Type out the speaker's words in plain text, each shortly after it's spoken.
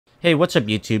Hey, what's up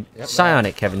YouTube?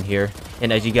 Psionic Kevin here,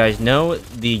 and as you guys know,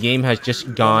 the game has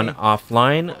just gone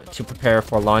offline to prepare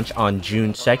for launch on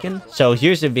June 2nd. So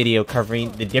here's a video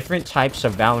covering the different types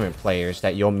of Valorant players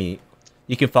that you'll meet.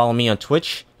 You can follow me on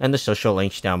Twitch and the social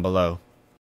links down below.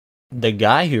 The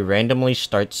guy who randomly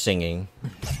starts singing.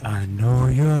 I know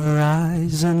your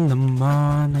eyes in the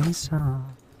morning sun.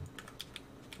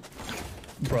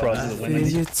 I feel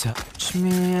you touch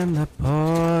me in the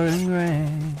pouring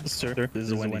rain. Sir, this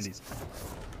is Wendy's.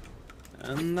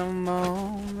 And the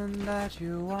moment that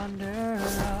you wander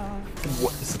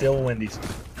off, Still Wendy's.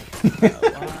 I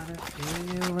wanna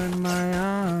feel you in my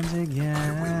arms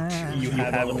again. You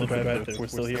have a little bit. We're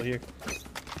still here.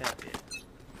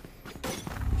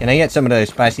 Can I get some of those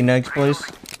spicy nugs, please?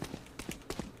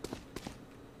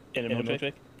 In a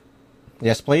milkshake?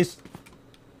 Yes, please.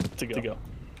 To go.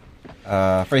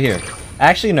 For here.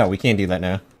 Actually, no, we can't do that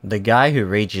now. The guy who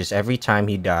rages every time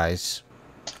he dies.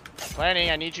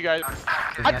 Planning, I need you guys.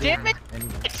 God damn it!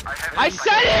 I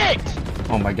said it!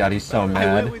 Oh my god, he's so I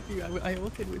mad. went with you. I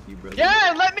ulted with you, bro.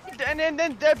 Yeah, let me. And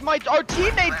then our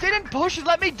teammates didn't push and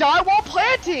let me die while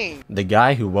planting. The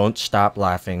guy who won't stop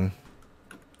laughing.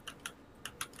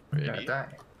 Ready?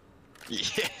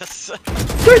 Yes.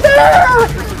 Right there!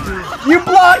 You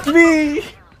blocked me!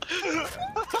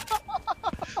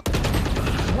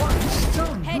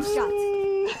 Headshot.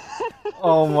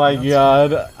 Oh my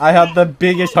god. I had the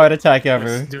biggest heart attack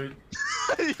ever.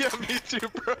 Yeah, me too,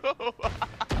 bro.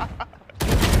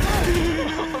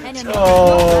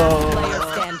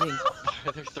 Oh. Standing.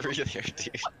 There's three there,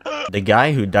 dude. The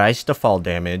guy who dies to fall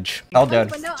damage. All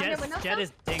dead. Jet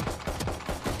is ding.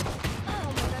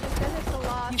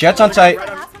 Jet's on site.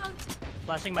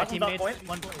 Flashing my teammates.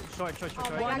 One short.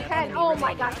 Oh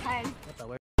my god, Ken.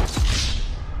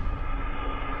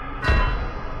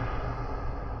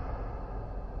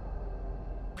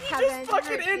 Just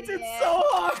fucking inted so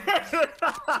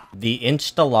hard. The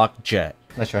insta-lock Jet.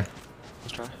 Let's try.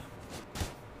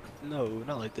 No,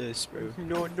 not like this, bro.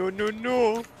 No.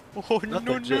 Oh, Not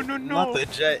the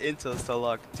jet into the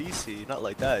lock DC, not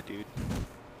like that, dude.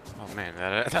 Oh man,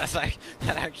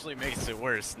 that actually makes it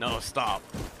worse. No, stop.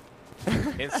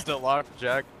 Insta lock,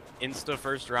 Jack. Insta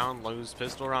first round, lose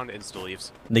pistol round, insta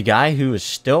leaves. The guy who is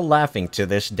still laughing to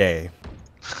this day.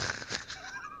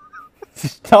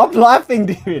 Stop laughing,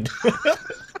 dude.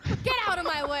 Get out of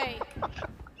my way.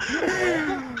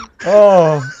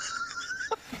 Oh.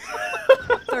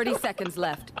 30 seconds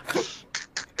left.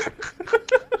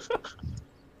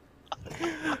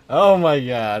 Oh my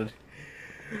god.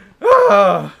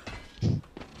 Oh.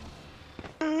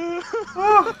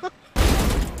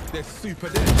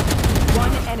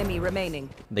 One enemy remaining.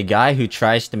 The guy who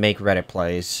tries to make Reddit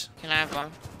plays. Can I have one?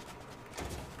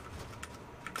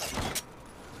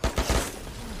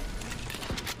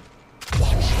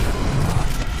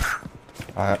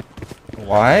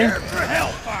 Why?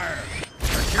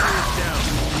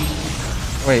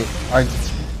 Wait, are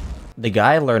the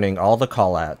guy learning all the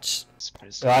callouts?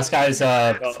 The last guy's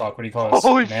fuck, what do you call it?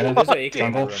 Holy Mana?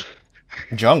 Jungle?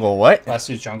 Jungle, what? Last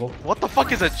dude's jungle. What the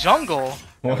fuck is a jungle?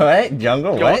 What?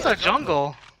 Jungle, Yo, what? what's a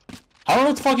jungle? I don't know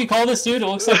what the fuck you call this dude, it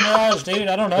looks like Mirage, dude,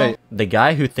 I don't know. Wait, the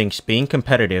guy who thinks being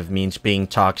competitive means being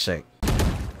toxic.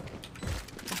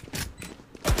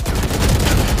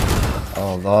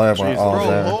 Oh lord, we're all Bro,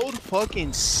 there. hold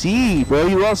fucking C, bro.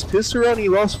 You lost pistol round,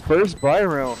 you lost first buy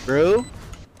round, bro.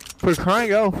 For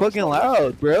crying out fucking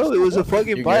loud, bro. It was a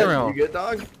fucking buy round. You good,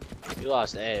 dog? You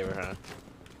lost A,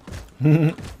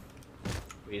 huh?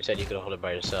 You said you could hold it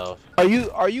by yourself. Are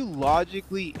you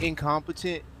logically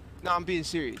incompetent? No, I'm being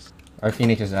serious. Our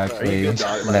Phoenix is actually Good,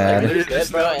 mad.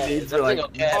 bro. Everything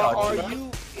okay? Are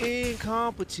you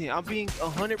incompetent? I'm being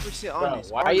 100%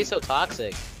 honest. Bro, why are you so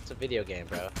toxic? It's a video game,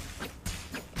 bro.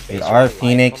 Dude, our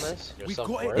Phoenix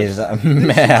is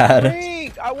mad.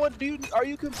 I want, dude. Are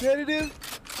you competitive?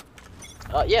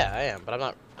 Yeah, I am, but I'm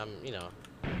not. You know,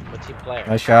 I'm a team player.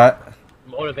 Nice shot.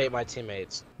 Motivate my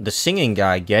teammates. The singing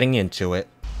guy getting into it.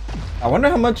 I wonder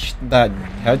how much that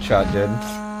headshot did.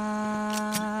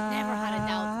 Never had a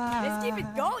doubt. Let's keep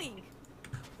it going.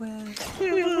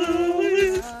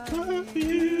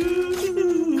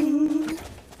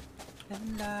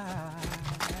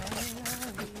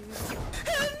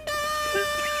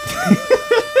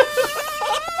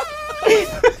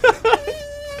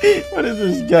 What is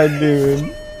this guy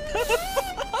doing?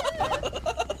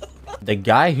 The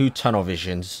guy who tunnel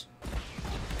visions.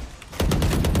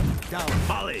 Down,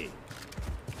 Molly.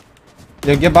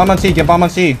 Yo, get bomb on C, get bomb on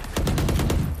C.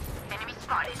 Enemy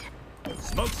spotted.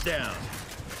 Smoke's down.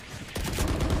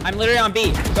 I'm literally on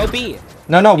B. Go B.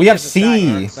 No, we have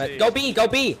C. Go B. Go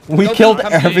B. We killed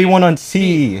everyone on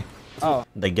C. Oh.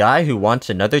 The guy who wants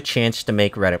another chance to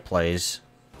make Reddit plays.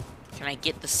 Can I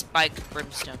get the spike,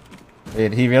 Brimstone?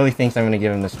 Dude, he really thinks I'm gonna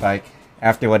give him the spike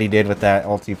after what he did with that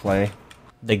ulti play.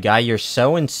 The guy you're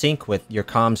so in sync with, your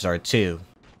comms are too.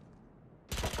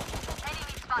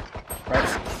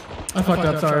 I fucked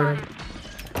up, sorry.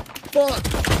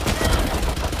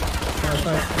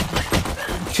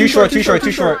 Too short.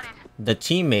 The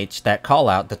teammates that call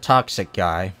out the toxic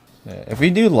guy. If we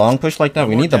do long push like that,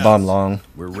 we need the bomb long.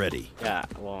 We're ready. Yeah,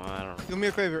 well, I don't Do me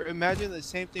a favor. Imagine the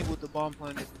same thing with the bomb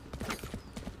planet.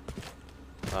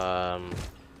 know.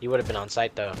 You would have been on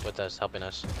site though with us, helping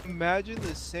us. Imagine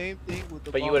the same thing with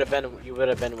the But bomb. you would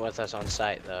have been with us on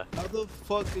site though. How the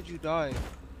fuck did you die?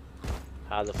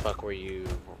 How the fuck were you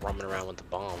roaming around with the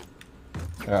bomb?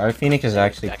 Our Phoenix is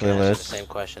actually I can answer the clueless. same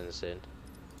questions, dude.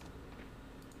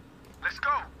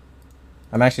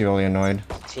 I'm actually really annoyed.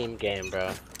 Team game,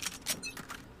 bro.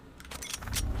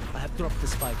 I have dropped the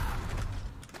spike.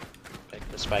 Pick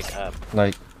the spike up.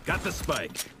 Like, Got the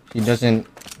spike. he doesn't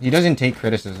take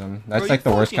criticism. That's Bro, like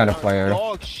you the worst kind of fucking player.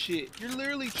 Dog shit. You're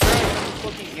literally trash in the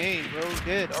fucking game, bro.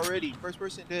 Dead already. First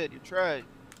person dead. You're trash.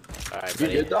 Alright, Dude,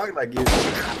 buddy. you're dog like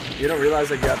you don't realize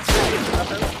that you got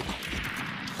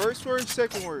First word,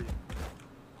 second word.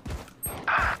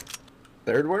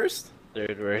 third worst?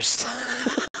 Third worst.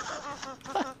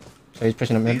 So he's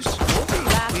pushing up mid.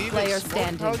 Last Leave it player smoke.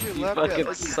 standing. How'd you You left fucking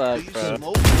that? suck, You bro.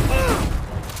 smoke?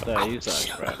 No, you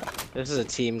suck, bro. This is a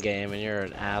team game and you're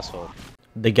an asshole.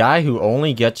 The guy who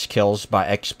only gets kills by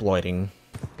exploiting.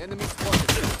 I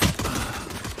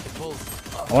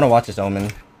want to watch this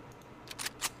Omen.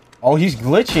 Oh, he's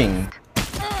glitching.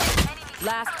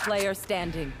 Last player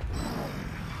standing.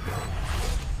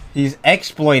 He's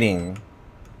exploiting.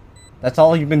 That's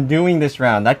all you've been doing this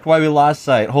round. That's why we lost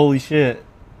sight. Holy shit.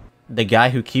 The guy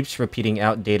who keeps repeating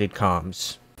outdated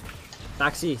comms.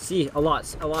 Back C, a lot,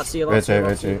 C, a lot, C.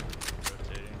 Rotate.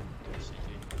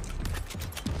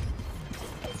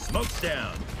 Smoke's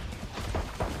down.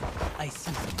 I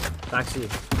see. Back C.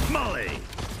 Molly.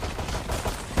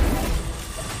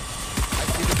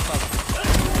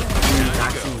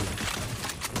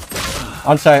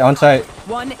 On site.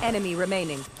 One enemy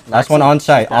remaining. Last one on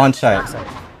site.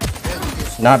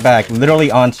 Not back. Literally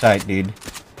on site, dude.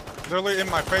 Literally in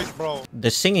my face, bro.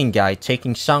 The singing guy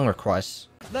taking song requests.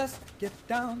 Let's get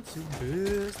down to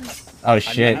business. Oh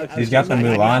shit. He's got the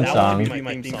move on song. That would be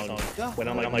my theme song. When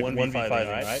I'm like 1v5,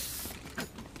 right?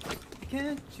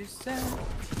 Can't you send?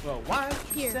 Well, why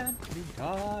you send me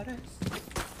daughters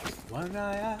when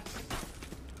I ask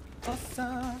for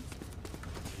sons?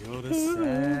 You're the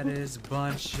saddest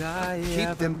bunch I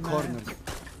ever them cornered.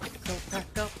 So pack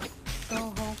up, go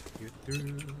home, you're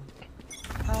through.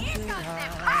 How did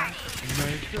I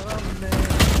make a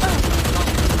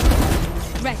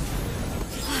mess?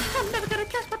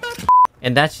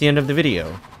 And that's the end of the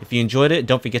video. If you enjoyed it,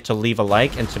 don't forget to leave a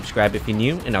like and subscribe if you're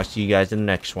new, and I'll see you guys in the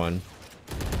next one.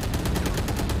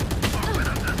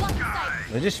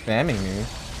 They're just spamming me.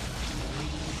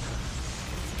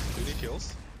 Any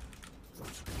kills?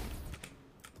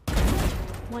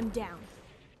 One down.